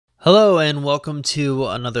Hello and welcome to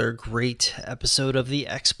another great episode of the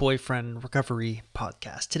Ex-Boyfriend Recovery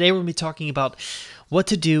Podcast. Today we're going to be talking about what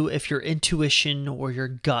to do if your intuition or your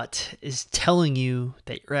gut is telling you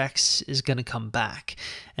that your ex is going to come back,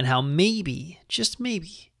 and how maybe, just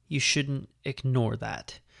maybe, you shouldn't ignore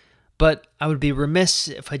that. But I would be remiss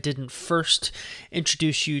if I didn't first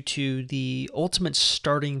introduce you to the ultimate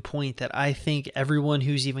starting point that I think everyone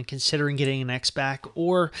who's even considering getting an ex back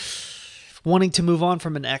or wanting to move on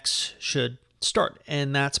from an ex should start,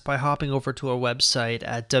 and that's by hopping over to our website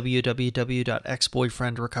at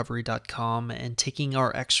www.exboyfriendrecovery.com and taking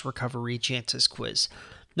our ex recovery chances quiz.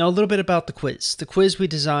 Now, a little bit about the quiz. The quiz we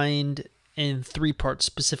designed in 3 parts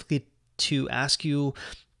specifically to ask you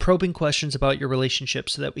probing questions about your relationship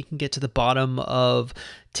so that we can get to the bottom of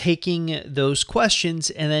taking those questions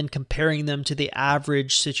and then comparing them to the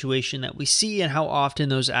average situation that we see and how often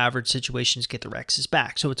those average situations get their exes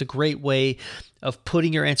back. So it's a great way of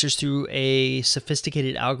putting your answers through a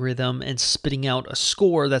sophisticated algorithm and spitting out a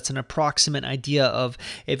score that's an approximate idea of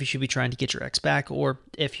if you should be trying to get your ex back or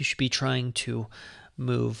if you should be trying to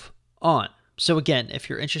move on. So again, if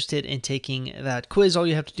you're interested in taking that quiz, all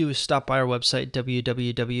you have to do is stop by our website,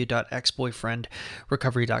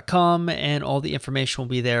 www.exboyfriendrecovery.com, and all the information will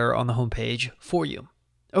be there on the homepage for you.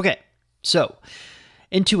 Okay, so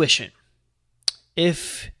intuition.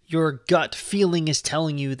 If your gut feeling is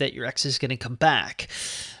telling you that your ex is going to come back,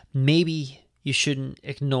 maybe you shouldn't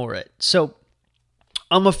ignore it. So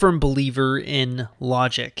I'm a firm believer in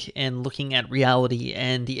logic and looking at reality,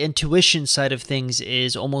 and the intuition side of things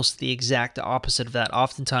is almost the exact opposite of that.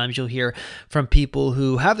 Oftentimes you'll hear from people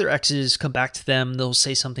who have their exes come back to them, they'll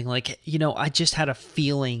say something like, I just had a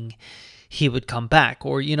feeling he would come back,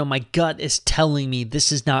 or, my gut is telling me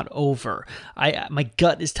this is not over. My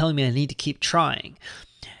gut is telling me I need to keep trying.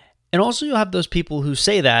 And also you'll have those people who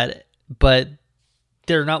say that, but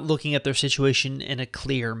they're not looking at their situation in a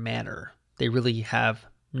clear manner. They really have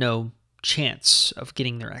no chance of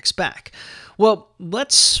getting their ex back. Well,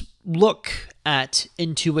 let's look at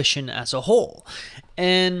intuition as a whole.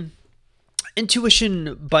 And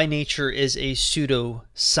intuition by nature is a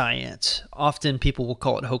pseudoscience. Often people will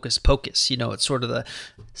call it hocus pocus. It's sort of the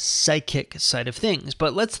psychic side of things.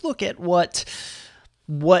 But let's look at what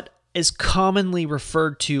is commonly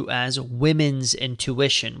referred to as women's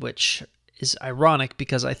intuition, which is ironic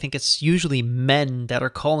because I think it's usually men that are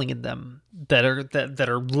calling it them, that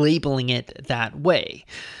are labeling it that way.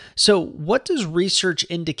 So what does research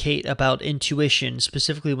indicate about intuition,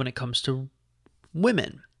 specifically when it comes to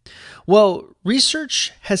women? Well,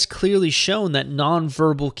 research has clearly shown that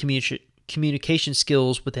nonverbal communication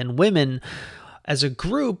skills within women as a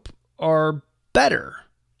group are better.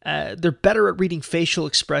 They're better at reading facial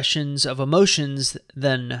expressions of emotions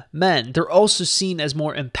than men. They're also seen as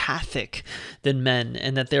more empathic than men,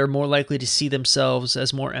 and that they're more likely to see themselves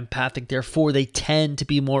as more empathic. Therefore, they tend to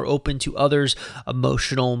be more open to others'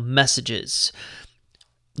 emotional messages.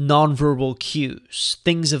 Nonverbal cues,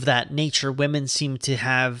 things of that nature, women seem to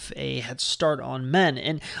have a head start on men.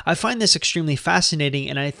 And I find this extremely fascinating,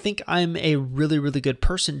 and I think I'm a really, really good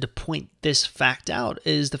person to point this fact out,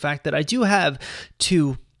 is the fact that I do have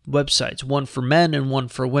 2 websites, one for men and one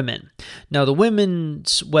for women. Now, the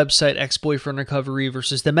women's website, Ex-Boyfriend Recovery,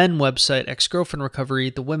 versus the men's website, Ex-Girlfriend Recovery,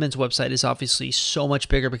 the women's website is obviously so much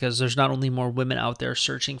bigger because there's not only more women out there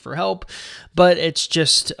searching for help, but it's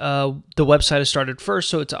just the website has started first,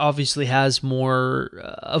 so it obviously has more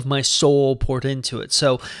of my soul poured into it.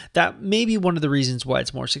 So that may be one of the reasons why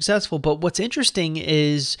it's more successful. But what's interesting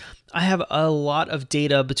is I have a lot of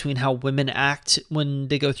data between how women act when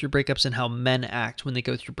they go through breakups and how men act when they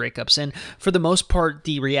go through breakups. And for the most part,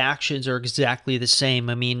 the reactions are exactly the same.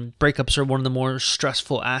 I mean, breakups are one of the more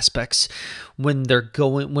stressful aspects when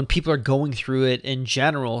people are going through it in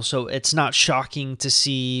general. So it's not shocking to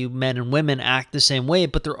see men and women act the same way,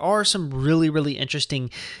 but there are some really, really interesting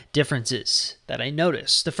differences that I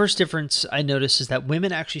notice. The first difference I notice is that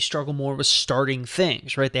women actually struggle more with starting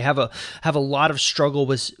things, right? They have a lot of struggle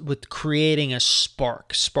with creating a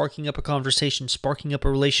sparking up a conversation, sparking up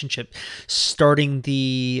a relationship, starting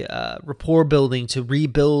the rapport building to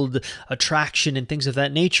rebuild attraction and things of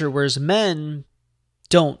that nature, whereas men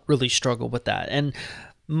don't really struggle with that. And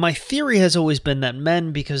my theory has always been that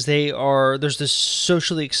men, because there's this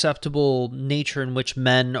socially acceptable nature in which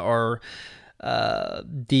men are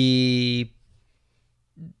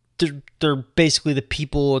they're basically the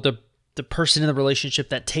people, the person in the relationship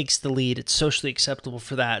that takes the lead. It's socially acceptable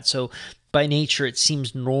for that. So by nature, it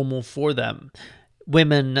seems normal for them.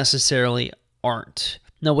 Women necessarily aren't.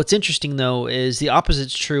 Now, what's interesting, though, is the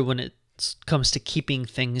opposite's true when it comes to keeping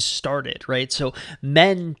things started, right? So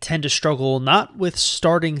men tend to struggle not with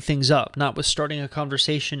starting things up, not with starting a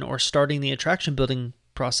conversation or starting the attraction building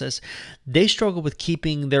process. They struggle with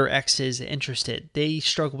keeping their exes interested. They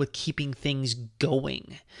struggle with keeping things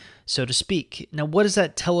going, so to speak. Now, what does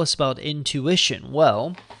that tell us about intuition?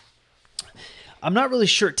 Well, I'm not really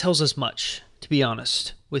sure it tells us much, to be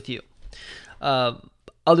honest with you,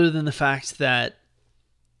 other than the fact that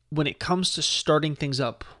when it comes to starting things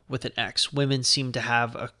up with an ex, women seem to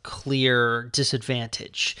have a clear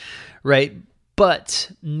disadvantage, right?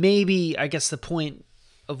 But maybe, I guess the point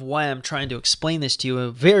of why I'm trying to explain this to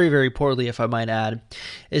you very, very poorly, if I might add,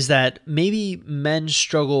 is that maybe men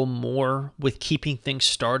struggle more with keeping things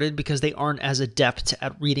started because they aren't as adept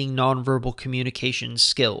at reading nonverbal communication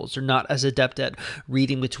skills. They're not as adept at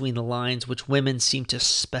reading between the lines, which women seem to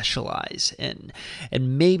specialize in.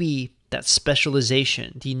 And maybe that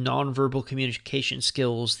specialization, the nonverbal communication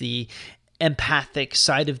skills, the empathic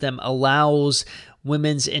side of them allows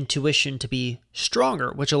women's intuition to be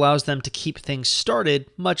stronger, which allows them to keep things started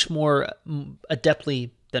much more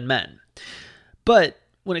adeptly than men. But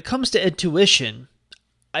when it comes to intuition,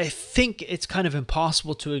 I think it's kind of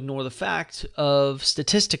impossible to ignore the fact of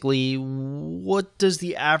statistically, what does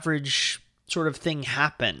the average sort of thing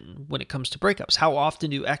happen when it comes to breakups? How often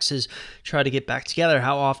do exes try to get back together?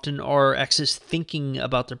 How often are exes thinking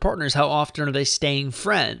about their partners? How often are they staying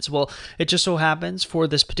friends? Well, it just so happens for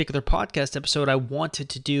this particular podcast episode, I wanted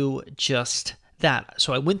to do just that.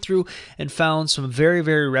 So I went through and found some very,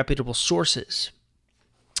 very reputable sources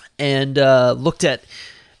and looked at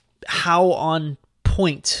how on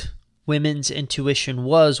point women's intuition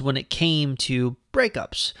was when it came to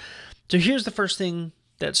breakups. So here's the first thing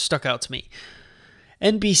that stuck out to me.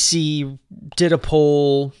 NBC did a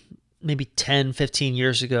poll maybe 10, 15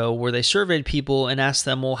 years ago where they surveyed people and asked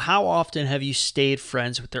them, well, how often have you stayed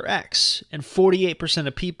friends with their ex? And 48%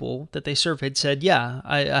 of people that they surveyed said, yeah,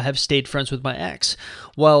 I have stayed friends with my ex.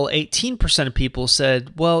 While 18% of people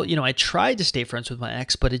said, well, I tried to stay friends with my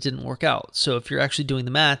ex, but it didn't work out. So if you're actually doing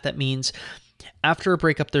the math, that means after a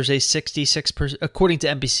breakup, there's a 66%, according to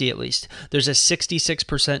NBC at least, there's a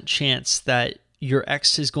 66% chance that your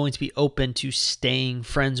ex is going to be open to staying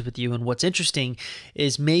friends with you. And what's interesting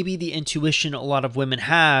is maybe the intuition a lot of women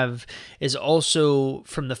have is also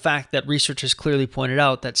from the fact that research has clearly pointed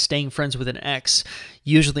out that staying friends with an ex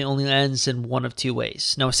usually only ends in one of two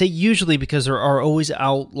ways. Now, I say usually because there are always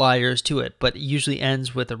outliers to it, but it usually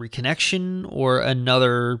ends with a reconnection or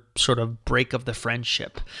another sort of break of the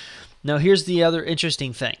friendship. Now, here's the other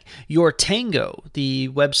interesting thing. Your Tango, the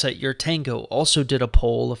website Your Tango, also did a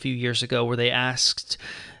poll a few years ago where they asked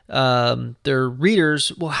their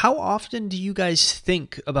readers, well, how often do you guys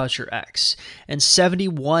think about your ex? And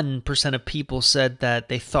 71% of people said that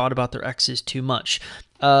they thought about their exes too much.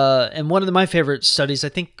 And one of my favorite studies, I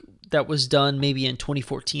think that was done maybe in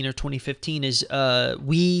 2014 or 2015 is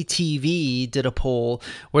WeTV did a poll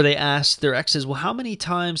where they asked their exes, well, how many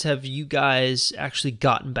times have you guys actually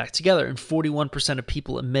gotten back together? And 41% of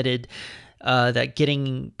people admitted that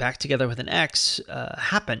getting back together with an ex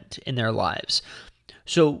happened in their lives.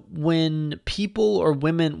 So when people or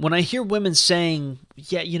women, when I hear women saying,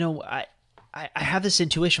 yeah, I have this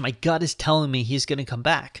intuition, my gut is telling me he's going to come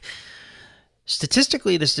back.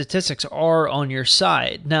 Statistically, the statistics are on your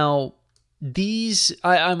side. Now,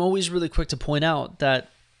 I'm always really quick to point out that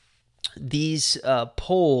these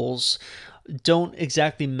polls don't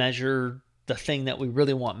exactly measure the thing that we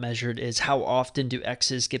really want measured is how often do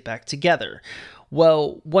exes get back together.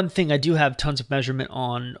 Well, one thing I do have tons of measurement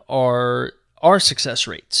on are our success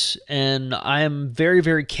rates, and I am very,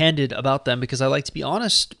 very candid about them because I like to be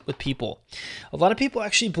honest with people. A lot of people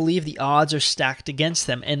actually believe the odds are stacked against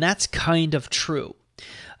them, and that's kind of true.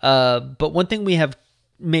 But one thing we have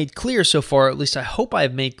made clear so far, at least I hope I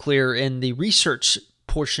have made clear in the research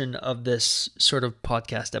portion of this sort of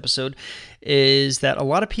podcast episode, is that a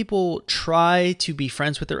lot of people try to be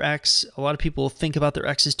friends with their ex. A lot of people think about their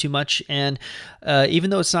exes too much. And even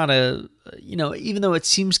though it's not even though it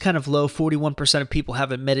seems kind of low, 41% of people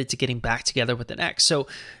have admitted to getting back together with an ex. So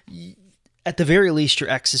at the very least, your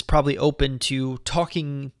ex is probably open to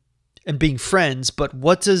talking and being friends. But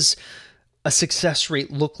what does a success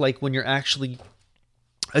rate look like when you're actually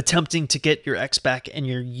attempting to get your ex back and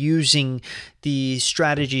you're using the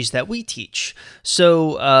strategies that we teach?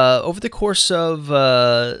 So over the course of,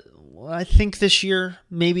 I think this year,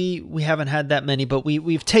 maybe we haven't had that many, but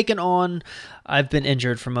we've taken on, I've been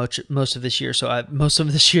injured for most of this year. So most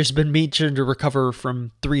of this year has been me trying to recover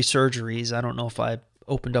from 3 surgeries. I don't know if I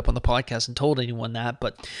opened up on the podcast and told anyone that,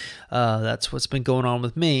 but that's what's been going on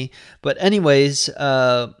with me. But anyways,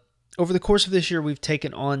 over the course of this year, we've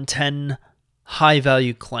taken on 10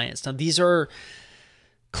 high-value clients. Now, these are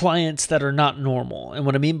clients that are not normal. And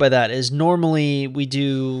what I mean by that is normally we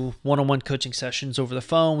do one-on-one coaching sessions over the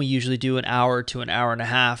phone. We usually do an hour to an hour and a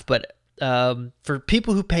half. But for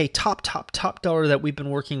people who pay top dollar that we've been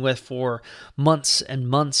working with for months and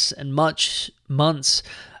months and months,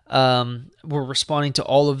 we're responding to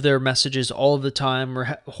all of their messages all of the time.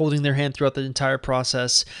 We're holding their hand throughout the entire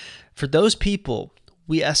process. For those people,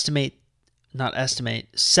 we not estimate,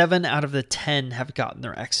 7 out of the 10 have gotten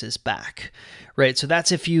their exes back, right? So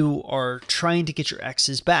that's if you are trying to get your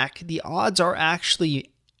exes back, the odds are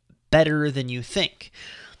actually better than you think.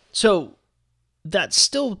 So that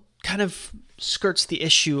still kind of skirts the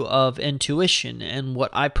issue of intuition and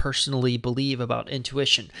what I personally believe about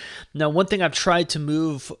intuition. Now, one thing I've tried to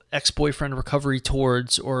move ex-boyfriend recovery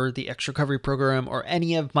towards, or the ex-recovery program, or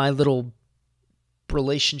any of my little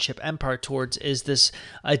relationship empire towards, is this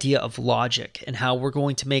idea of logic and how we're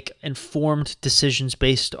going to make informed decisions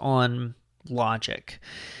based on logic.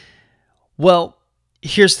 Well,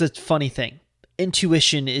 here's the funny thing.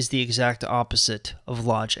 Intuition is the exact opposite of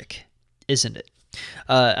logic, isn't it?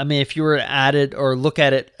 If you were to add it or look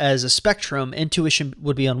at it as a spectrum, intuition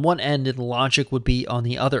would be on one end and logic would be on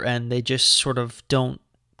the other end. They just sort of don't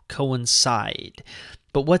coincide.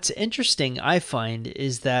 But what's interesting, I find,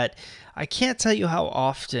 is that I can't tell you how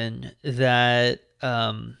often that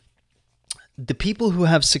the people who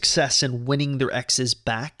have success in winning their exes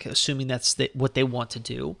back, assuming that's what they want to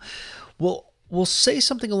do, will say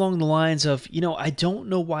something along the lines of, I don't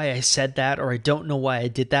know why I said that, or I don't know why I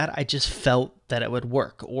did that. I just felt that it would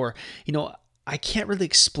work. Or, I can't really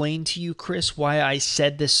explain to you, Chris, why I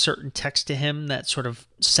said this certain text to him that sort of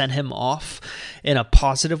sent him off in a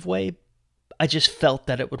positive way. I just felt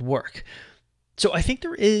that it would work. So I think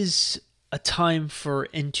there is a time for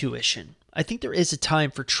intuition. I think there is a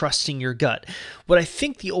time for trusting your gut. What I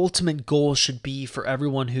think the ultimate goal should be for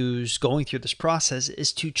everyone who's going through this process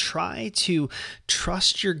is to try to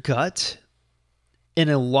trust your gut in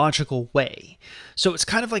a logical way. So it's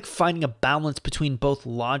kind of like finding a balance between both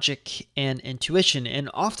logic and intuition. And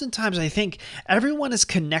oftentimes I think everyone is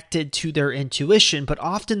connected to their intuition, but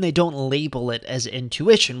often they don't label it as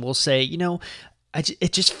intuition. We'll say,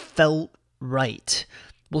 it just felt right.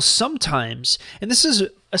 Well, sometimes, and this is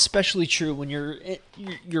especially true when you're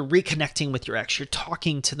reconnecting with your ex, you're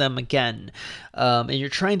talking to them again, and you're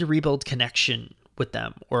trying to rebuild connection with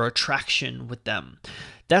them or attraction with them.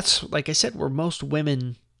 That's, like I said, where most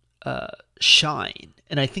women shine.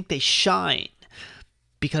 And I think they shine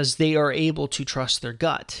because they are able to trust their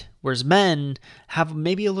gut. Whereas men have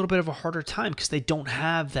maybe a little bit of a harder time because they don't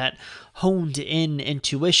have that honed in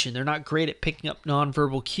intuition. They're not great at picking up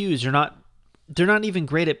nonverbal cues. They're not even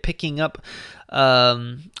great at picking up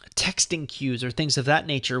texting cues or things of that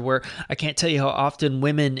nature, where I can't tell you how often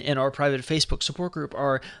women in our private Facebook support group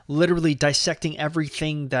are literally dissecting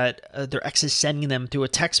everything that their ex is sending them through a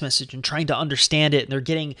text message and trying to understand it. And they're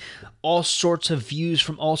getting all sorts of views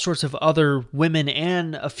from all sorts of other women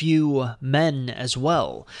and a few men as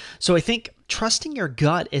well. So I think trusting your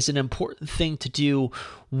gut is an important thing to do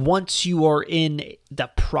once you are in the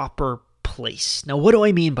proper place. Now, what do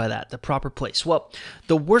I mean by that? The proper place. Well,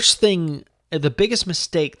 the biggest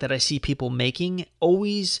mistake that I see people making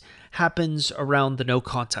always happens around the no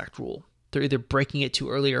contact rule. They're either breaking it too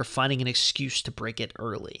early or finding an excuse to break it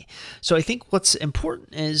early. So I think what's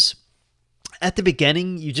important is at the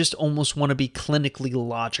beginning, you just almost want to be clinically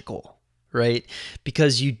logical, right?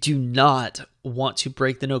 Because you do not want to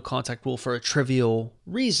break the no contact rule for a trivial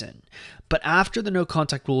reason. But after the no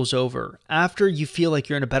contact rule is over, after you feel like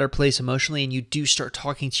you're in a better place emotionally and you do start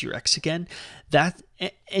talking to your ex again,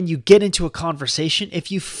 and you get into a conversation,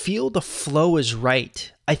 if you feel the flow is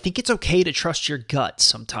right, I think it's okay to trust your gut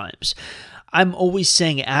sometimes. I'm always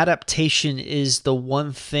saying adaptation is the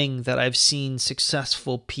one thing that I've seen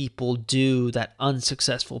successful people do that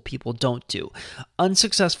unsuccessful people don't do.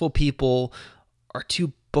 Unsuccessful people are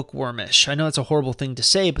too bookwormish. I know it's a horrible thing to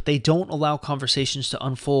say, but they don't allow conversations to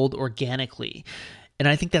unfold organically. And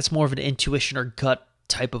I think that's more of an intuition or gut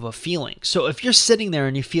type of a feeling. So if you're sitting there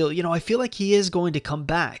and you feel, I feel like he is going to come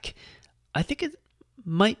back, I think it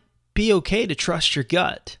might be okay to trust your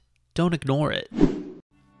gut. Don't ignore it.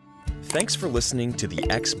 Thanks for listening to the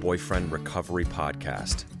Ex-Boyfriend Recovery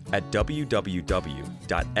Podcast at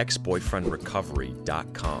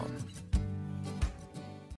www.exboyfriendrecovery.com.